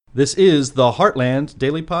This is the Heartland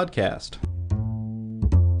Daily Podcast.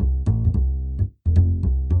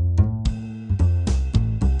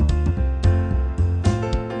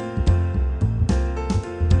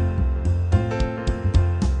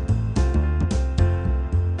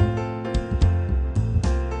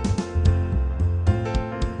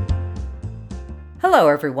 Hello,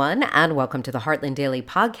 everyone, and welcome to the Heartland Daily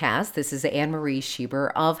Podcast. This is Anne-Marie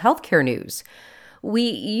Schieber of Healthcare News. We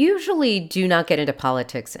usually do not get into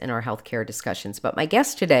politics in our healthcare discussions, but my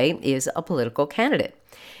guest today is a political candidate.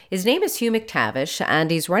 His name is Hugh McTavish,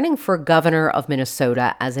 and he's running for governor of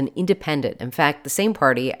Minnesota as an independent. In fact, the same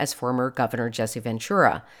party as former Governor Jesse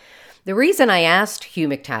Ventura. The reason I asked Hugh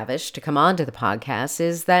McTavish to come on to the podcast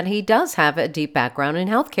is that he does have a deep background in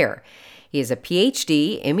healthcare. He is a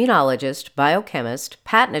PhD, immunologist, biochemist,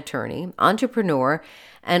 patent attorney, entrepreneur,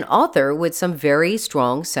 and author with some very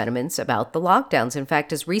strong sentiments about the lockdowns. In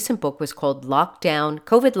fact, his recent book was called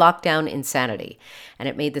COVID Lockdown Insanity, and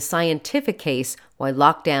it made the scientific case why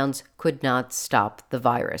lockdowns could not stop the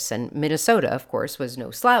virus. And Minnesota, of course, was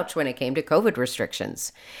no slouch when it came to COVID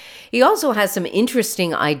restrictions. He also has some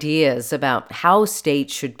interesting ideas about how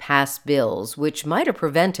states should pass bills, which might have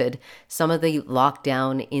prevented some of the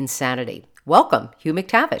lockdown insanity. Welcome, Hugh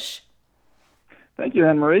McTavish. Thank you,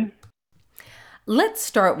 Anne-Marie. Let's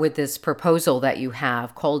start with this proposal that you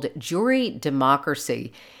have called jury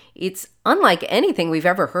democracy. It's unlike anything we've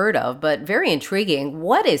ever heard of, but very intriguing.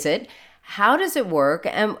 What is it? How does it work?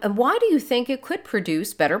 And why do you think it could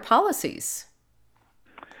produce better policies?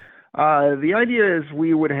 The idea is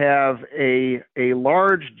we would have a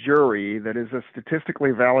large jury that is a statistically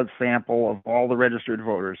valid sample of all the registered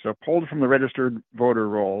voters. So pulled from the registered voter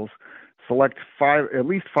rolls, select at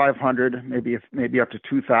least 500, maybe up to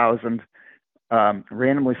 2,000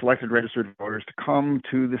 randomly selected registered voters to come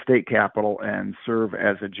to the state capitol and serve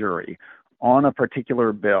as a jury on a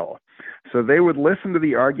particular bill. So they would listen to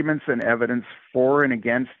the arguments and evidence for and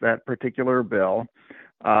against that particular bill.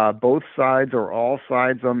 Both sides or all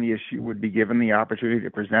sides on the issue would be given the opportunity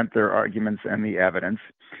to present their arguments and the evidence.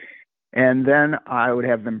 And then I would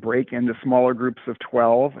have them break into smaller groups of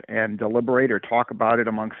 12 and deliberate or talk about it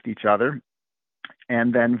amongst each other,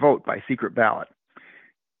 and then vote by secret ballot.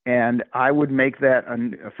 And I would make that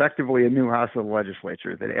effectively a new House of the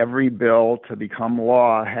Legislature, that every bill to become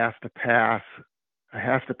law has to pass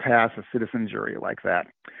a citizen jury like that.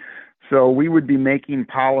 So we would be making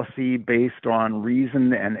policy based on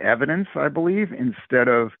reason and evidence, I believe, instead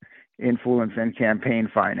of influence and campaign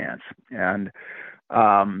finance.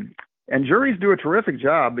 And juries do a terrific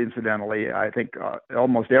job, incidentally. I think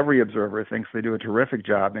almost every observer thinks they do a terrific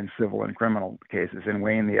job in civil and criminal cases in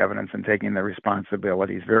weighing the evidence and taking their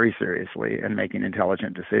responsibilities very seriously and making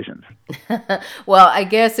intelligent decisions. Well, I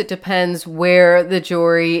guess it depends where the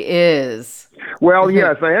jury is. Well,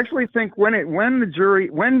 yes, I actually think when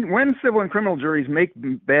civil and criminal juries make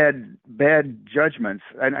bad judgments,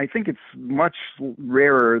 and I think it's much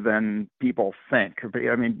rarer than people think.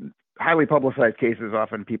 I mean, highly publicized cases,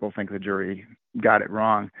 often people think the jury got it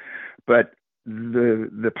wrong, but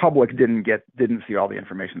the public didn't see all the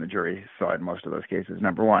information the jury saw in most of those cases,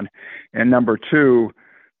 number one. And number two,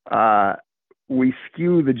 we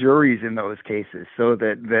skew the juries in those cases so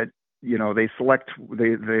that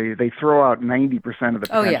they throw out 90% of the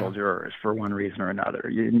potential jurors for one reason or another.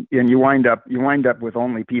 And you wind up with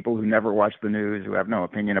only people who never watch the news, who have no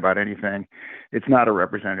opinion about anything. It's not a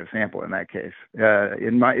representative sample in that case.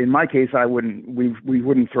 In my case, we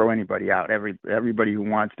wouldn't throw anybody out. Everybody who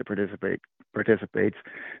wants to participates.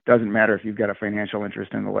 Doesn't matter if you've got a financial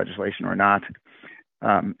interest in the legislation or not.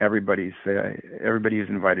 Everybody who's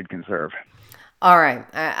invited can serve. All right.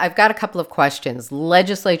 I've got a couple of questions.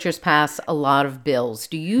 Legislatures pass a lot of bills.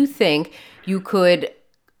 Do you think you could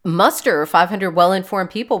muster 500 well-informed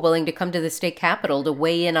people willing to come to the state capitol to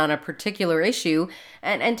weigh in on a particular issue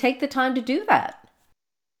and take the time to do that?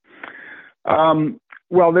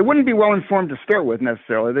 Well, they wouldn't be well-informed to start with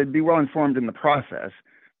necessarily. They'd be well-informed in the process.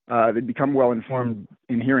 They'd become well-informed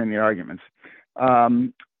in hearing the arguments.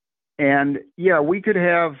 And yeah, we could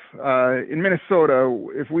have, in Minnesota,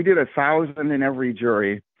 if we did 1,000 in every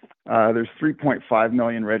jury, there's 3.5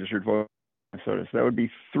 million registered voters in Minnesota. So that would be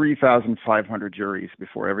 3,500 juries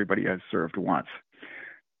before everybody has served once.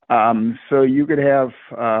 So you could have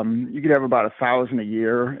about 1,000 a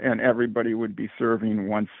year, and everybody would be serving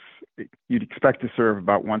once. You'd expect to serve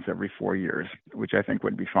about once every 4 years, which I think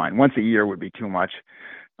would be fine. Once a year would be too much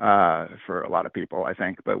for a lot of people, I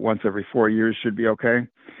think, but once every 4 years should be okay.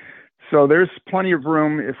 So there's plenty of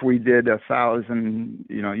room if we did 1,000.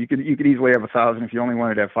 You could easily have 1,000. If you only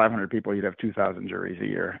wanted to have 500 people, you'd have 2,000 juries a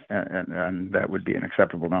year, and that would be an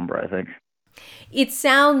acceptable number, I think. It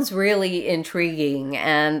sounds really intriguing,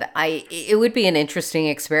 and it would be an interesting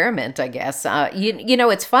experiment, I guess.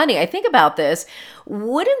 It's funny. I think about this.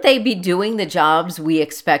 Wouldn't they be doing the jobs we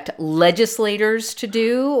expect legislators to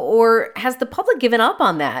do, or has the public given up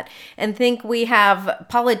on that and think we have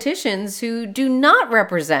politicians who do not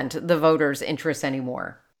represent the voters' interests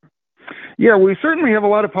anymore? Yeah, we certainly have a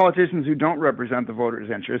lot of politicians who don't represent the voters'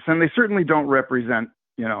 interests, and they certainly don't represent,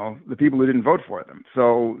 the people who didn't vote for them.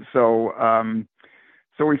 So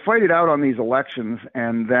we fight it out on these elections,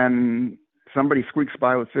 and then somebody squeaks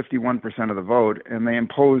by with 51% of the vote, and they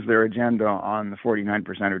impose their agenda on the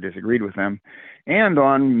 49% who disagreed with them, and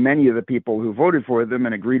on many of the people who voted for them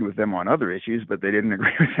and agreed with them on other issues, but they didn't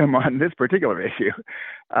agree with them on this particular issue.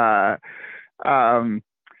 Yeah,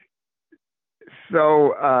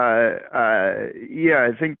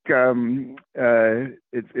 I think it's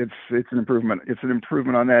an improvement. It's an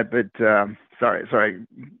improvement on that. But sorry.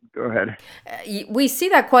 Go ahead. We see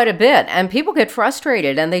that quite a bit, and people get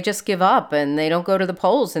frustrated and they just give up and they don't go to the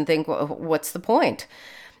polls and think, well, what's the point?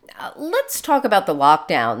 Let's talk about the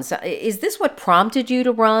lockdowns. Is this what prompted you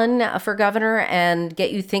to run for governor and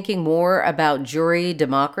get you thinking more about jury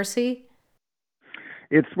democracy?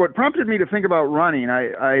 It's what prompted me to think about running.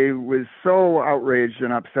 I was so outraged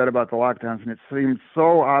and upset about the lockdowns, and it seemed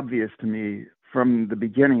so obvious to me from the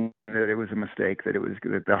beginning that it was a mistake, that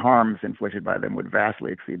the harms inflicted by them would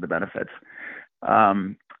vastly exceed the benefits,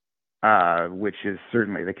 which is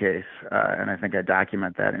certainly the case, and I think I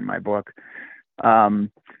document that in my book. So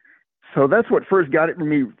that's what first got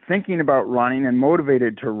me thinking about running and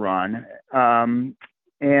motivated to run. And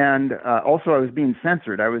also, I was being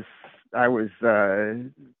censored. We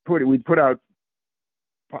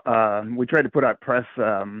tried to put out press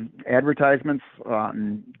advertisements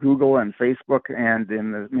on Google and Facebook and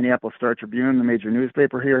in the Minneapolis Star-Tribune, the major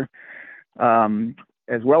newspaper here,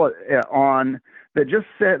 as well as that just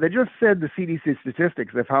said the CDC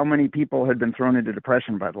statistics of how many people had been thrown into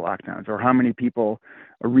depression by the lockdowns, or how many people,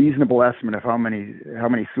 a reasonable estimate of how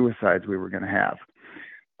many suicides we were going to have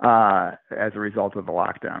as a result of the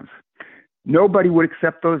lockdowns. Nobody would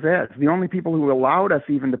accept those ads. The only people who allowed us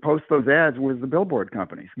even to post those ads was the billboard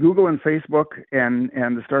companies. Google and Facebook and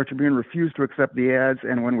the Star-Tribune refused to accept the ads,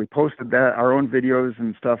 and when we posted that, our own videos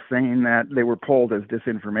and stuff saying that, they were pulled as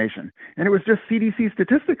disinformation. And it was just CDC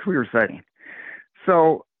statistics we were citing.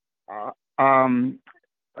 So I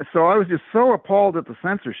was just so appalled at the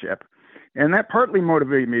censorship. And that partly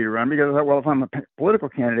motivated me to run, because I thought, well, if I'm a political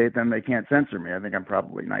candidate, then they can't censor me. I think I'm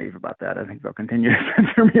probably naive about that. I think they'll continue to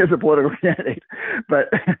censor me as a political candidate. But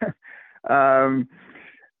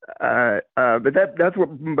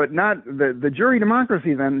but not the jury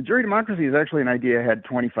democracy. Then the jury democracy is actually an idea I had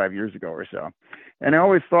 25 years ago or so, and I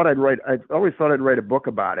always thought I'd write a book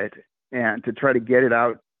about it, and to try to get it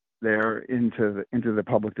out there into the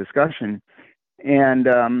public discussion.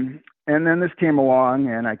 And then this came along,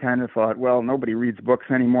 and I kind of thought, well, nobody reads books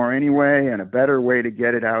anymore anyway, and a better way to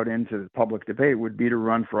get it out into the public debate would be to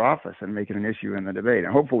run for office and make it an issue in the debate,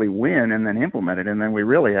 and hopefully win and then implement it, and then we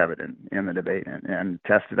really have it in the debate and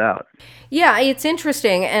test it out. Yeah, it's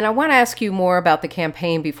interesting, and I want to ask you more about the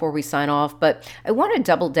campaign before we sign off, but I want to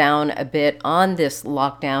double down a bit on this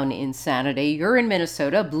lockdown insanity. You're in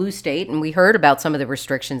Minnesota, blue state, and we heard about some of the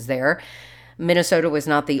restrictions there. Minnesota was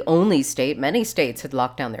not the only state. Many states had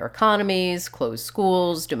locked down their economies, closed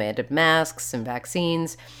schools, demanded masks and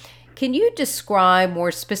vaccines. Can you describe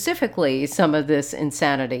more specifically some of this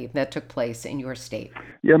insanity that took place in your state?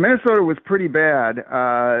 Yeah, Minnesota was pretty bad.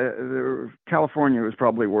 California was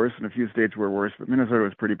probably worse, and a few states were worse, but Minnesota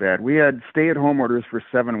was pretty bad. We had stay-at-home orders for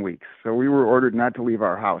 7 weeks, so we were ordered not to leave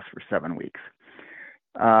our house for 7 weeks.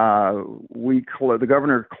 The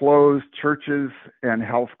governor closed churches and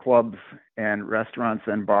health clubs and restaurants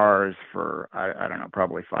and bars for, I don't know,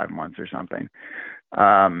 probably 5 months or something.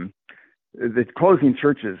 The closing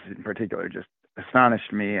churches in particular just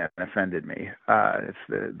astonished me and offended me. It's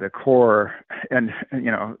the core, and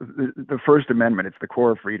the First Amendment. It's the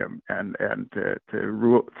core of freedom, and to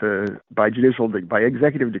rule by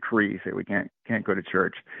executive decree say we can't go to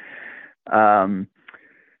church.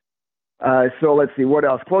 So let's see, what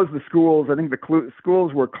else? Closed the schools. I think the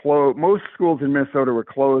schools were closed. Most schools in Minnesota were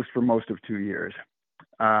closed for most of 2 years.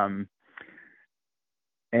 And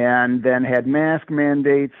then had mask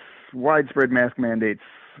mandates, widespread mask mandates.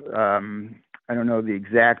 I don't know the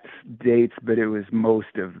exact dates, but it was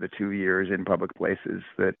most of the 2 years in public places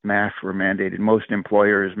that masks were mandated. Most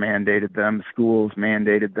employers mandated them. Schools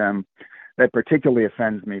mandated them. That particularly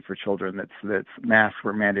offends me for children. That's masks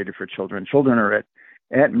were mandated for children. Children are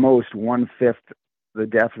at most 1/5 the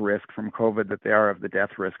death risk from COVID that they are of the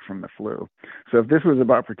death risk from the flu. So if this was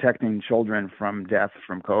about protecting children from death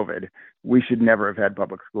from COVID, we should never have had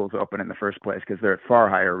public schools open in the first place, because they're at far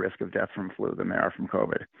higher risk of death from flu than they are from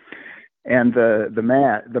COVID. And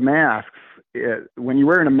the masks, when you're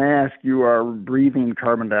wearing a mask, you are breathing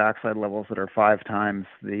carbon dioxide levels that are 5 times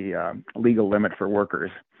the legal limit for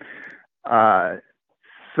workers.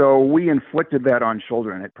 So we inflicted that on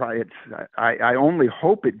children. I only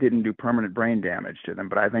hope it didn't do permanent brain damage to them,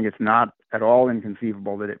 but I think it's not at all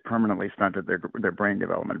inconceivable that it permanently stunted their brain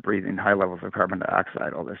development, breathing high levels of carbon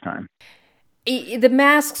dioxide all this time. The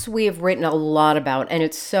masks we have written a lot about, and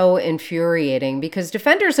it's so infuriating because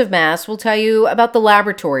defenders of masks will tell you about the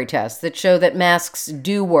laboratory tests that show that masks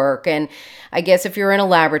do work. And I guess if you're in a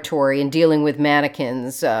laboratory and dealing with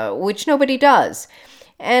mannequins, which nobody does.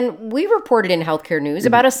 And we reported in Healthcare News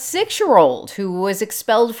about a 6-year-old who was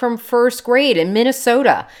expelled from first grade in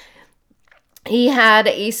Minnesota. He had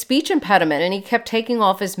a speech impediment and he kept taking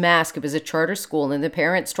off his mask. It was a charter school, and the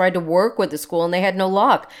parents tried to work with the school and they had no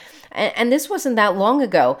luck. And this wasn't that long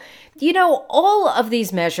ago. You know, all of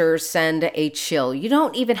these measures send a chill. You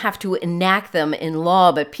don't even have to enact them in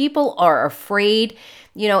law, but people are afraid.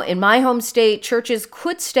 You know, in my home state, churches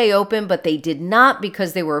could stay open, but they did not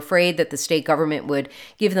because they were afraid that the state government would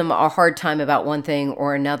give them a hard time about one thing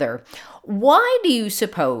or another. Why do you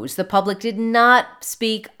suppose the public did not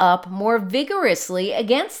speak up more vigorously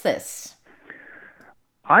against this?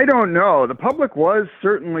 I don't know. The public was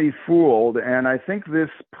certainly fooled, and I think this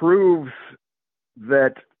proves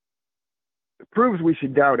we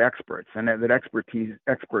should doubt experts, and that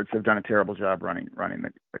experts have done a terrible job running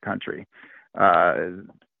the country. But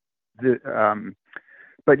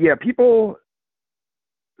yeah, people,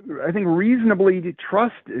 I think, reasonably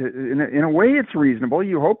trust. In a way, it's reasonable.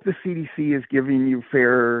 You hope the CDC is giving you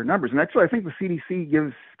fair numbers, and actually, I think the CDC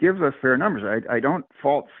gives us fair numbers. I don't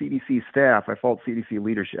fault CDC staff. I fault CDC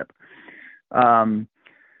leadership.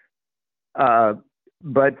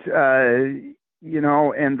 You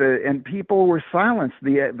know, and people were silenced.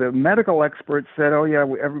 The medical experts said, "Oh yeah,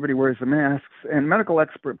 everybody wears the masks." And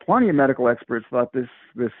plenty of medical experts thought this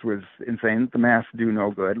was insane. That the masks do no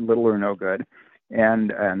good, little or no good, and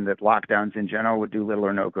that lockdowns in general would do little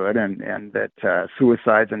or no good, and that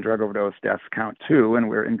suicides and drug overdose deaths count too, and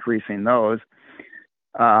we're increasing those.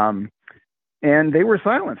 And they were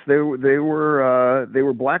silenced. They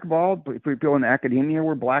were blackballed. People in academia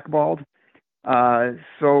were blackballed.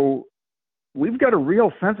 So we've got a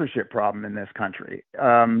real censorship problem in this country,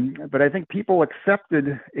 but I think people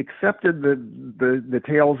accepted the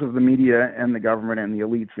tales of the media and the government and the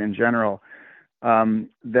elites in general,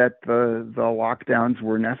 that the lockdowns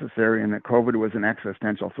were necessary and that COVID was an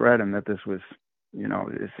existential threat and that this was, you know,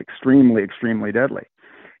 is extremely, extremely deadly,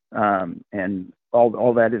 and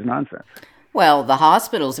all that is nonsense. Well, the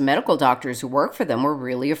hospitals and medical doctors who work for them were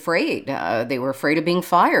really afraid. They were afraid of being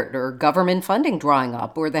fired or government funding drying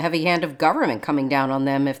up or the heavy hand of government coming down on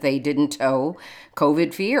them if they didn't toe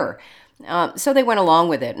COVID fear. So they went along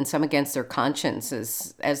with it, and some against their conscience,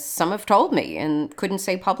 as some have told me and couldn't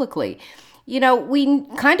say publicly. You know, we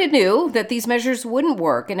kind of knew that these measures wouldn't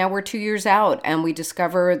work, and now we're 2 years out, and we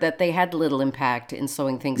discover that they had little impact in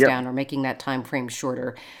slowing things down or making that time frame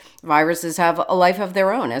shorter. Viruses have a life of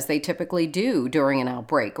their own, as they typically do during an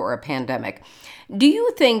outbreak or a pandemic. Do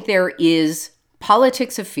you think there is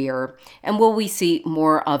politics of fear, and will we see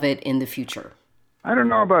more of it in the future? I don't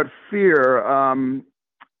know about fear.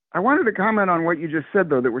 I wanted to comment on what you just said,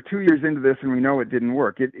 though, that we're 2 years into this and we know it didn't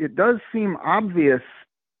work. It does seem obvious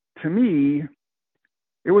to me.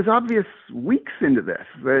 It was obvious weeks into this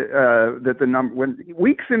that the number,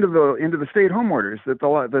 weeks into the stay-at-home orders,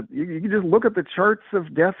 that you can just look at the charts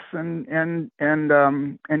of deaths and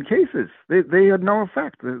cases. They had no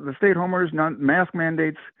effect. The stay-at-home orders, mask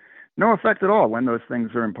mandates, no effect at all when those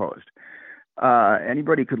things are imposed.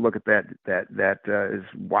 Anybody could look at that is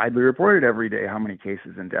widely reported every day how many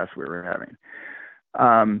cases and deaths we were having.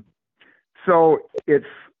 So it's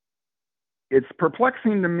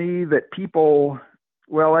perplexing to me that people.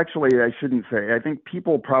 Well, actually, I shouldn't say. I think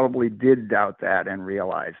people probably did doubt that and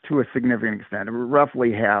realized, to a significant extent,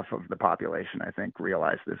 roughly half of the population, I think,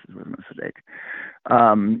 realized this was a mistake.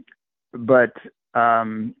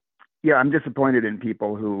 Yeah, I'm disappointed in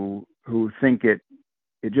people who think it.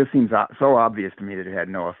 It just seems so obvious to me that it had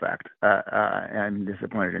no effect. I'm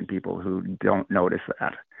disappointed in people who don't notice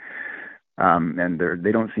that, and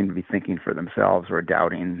they don't seem to be thinking for themselves or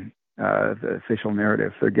doubting the official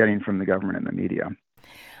narrative they're getting from the government and the media.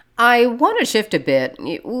 I want to shift a bit.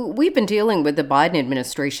 We've been dealing with the Biden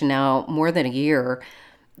administration now more than a year,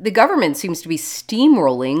 The government seems to be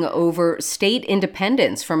steamrolling over state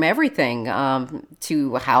independence, from everything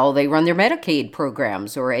to how they run their Medicaid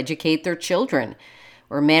programs or educate their children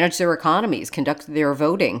or manage their economies, conduct their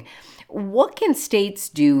voting. What can states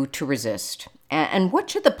do to resist? And what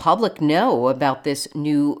should the public know about this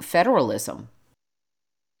new federalism?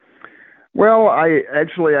 Well, I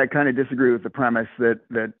kind of disagree with the premise that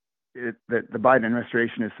the Biden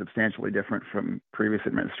administration is substantially different from previous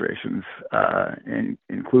administrations,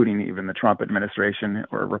 including even the Trump administration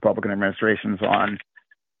or Republican administrations, on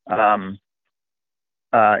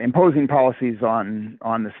imposing policies on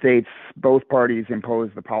the states. Both parties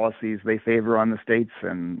impose the policies they favor on the states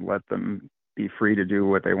and let them be free to do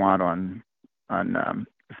what they want on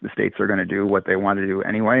if the states are going to do what they want to do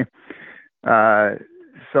anyway.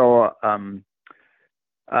 So I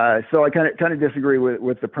kind of disagree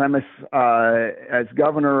with the premise. As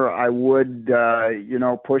governor, I would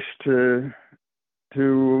push to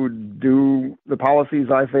do the policies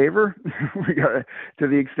I favor to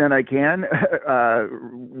the extent I can,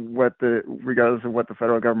 regardless of what the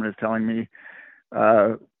federal government is telling me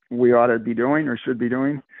we ought to be doing or should be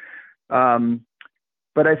doing.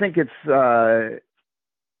 But I think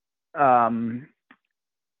I'm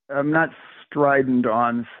not strident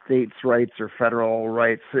on states' rights or federal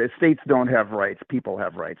rights. States don't have rights; people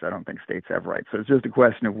have rights. I don't think states have rights. So it's just a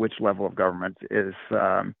question of which level of government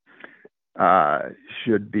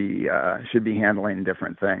should be handling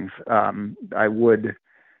different things. I would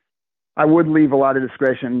leave a lot of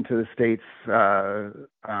discretion to the states.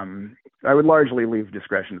 I would largely leave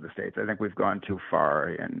discretion to the states. I think we've gone too far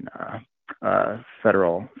in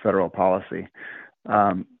federal policy.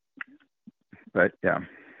 But yeah.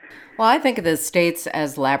 Well, I think of the states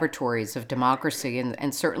as laboratories of democracy,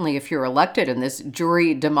 and certainly if you're elected and this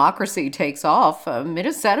jury democracy takes off,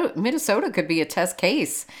 Minnesota could be a test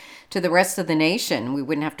case to the rest of the nation. We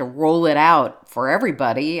wouldn't have to roll it out for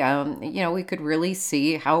everybody. We could really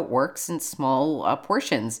see how it works in small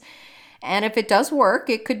portions. And if it does work,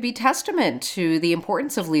 it could be testament to the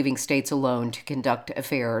importance of leaving states alone to conduct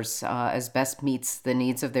affairs as best meets the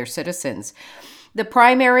needs of their citizens. The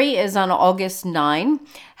primary is on August 9.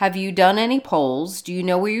 Have you done any polls? Do you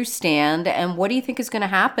know where you stand? And what do you think is going to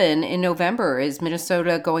happen in November? Is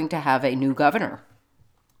Minnesota going to have a new governor?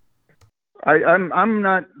 I'm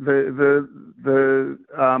not the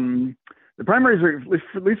primaries are,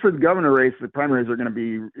 at least for the governor race, the primaries are going to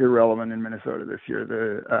be irrelevant in Minnesota this year.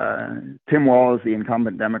 Tim Walz, the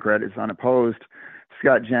incumbent Democrat, is unopposed.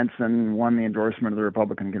 Scott Jensen won the endorsement of the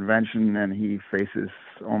Republican convention, and he faces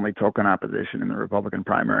only token opposition in the Republican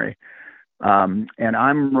primary. And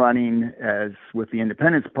I'm running as with the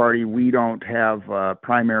Independence Party. We don't have a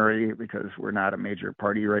primary because we're not a major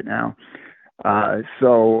party right now.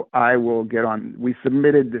 So I will get on. We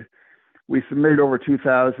submitted over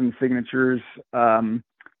 2,000 signatures to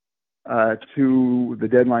the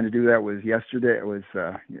deadline to do that was yesterday. It was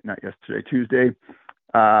not yesterday, Tuesday.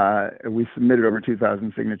 We submitted over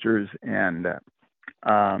 2,000 signatures, and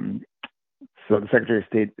so the Secretary of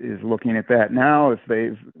State is looking at that now. If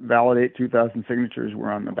they validate 2,000 signatures,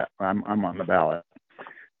 I'm on the ballot.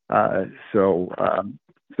 So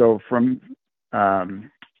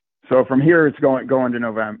from here, it's going to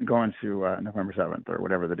November 7th or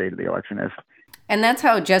whatever the date of the election is. And that's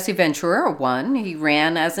how Jesse Ventura won. He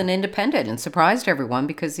ran as an independent and surprised everyone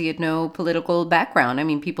because he had no political background. I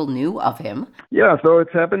mean, people knew of him. Yeah, so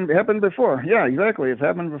it's happened before. Yeah, exactly. It's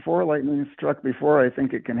happened before. Lightning struck before. I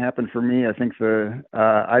think it can happen for me. I think I'm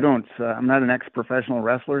not an ex-professional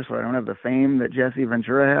wrestler, so I don't have the fame that Jesse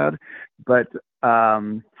Ventura had. But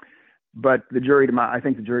I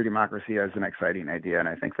think the jury democracy is an exciting idea, and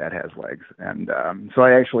I think that has legs. And so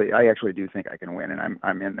I actually do think I can win, and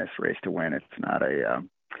I'm in this race to win. It's not a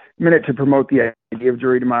minute to promote the idea of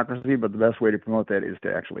jury democracy, but the best way to promote that is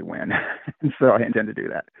to actually win. And so I intend to do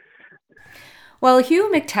that. Well,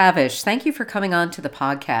 Hugh McTavish, thank you for coming on to the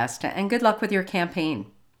podcast, and good luck with your campaign.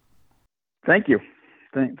 Thank you.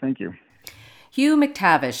 Thank you. Hugh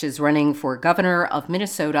McTavish is running for governor of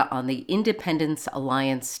Minnesota on the Independence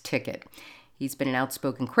Alliance ticket. He's been an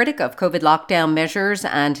outspoken critic of COVID lockdown measures,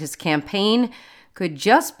 and his campaign could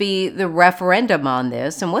just be the referendum on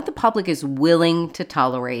this and what the public is willing to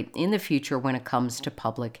tolerate in the future when it comes to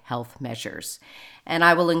public health measures. And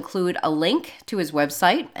I will include a link to his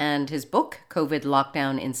website and his book, COVID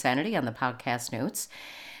Lockdown Insanity, on the podcast notes.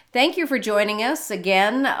 Thank you for joining us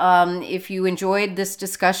again. If you enjoyed this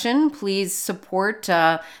discussion, please support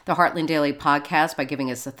the Heartland Daily podcast by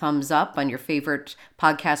giving us a thumbs up on your favorite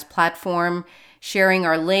podcast platform, sharing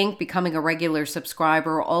our link, becoming a regular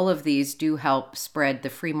subscriber. All of these do help spread the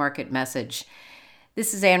free market message.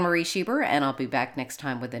 This is Anne Marie Schieber, and I'll be back next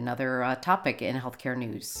time with another topic in healthcare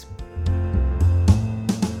news.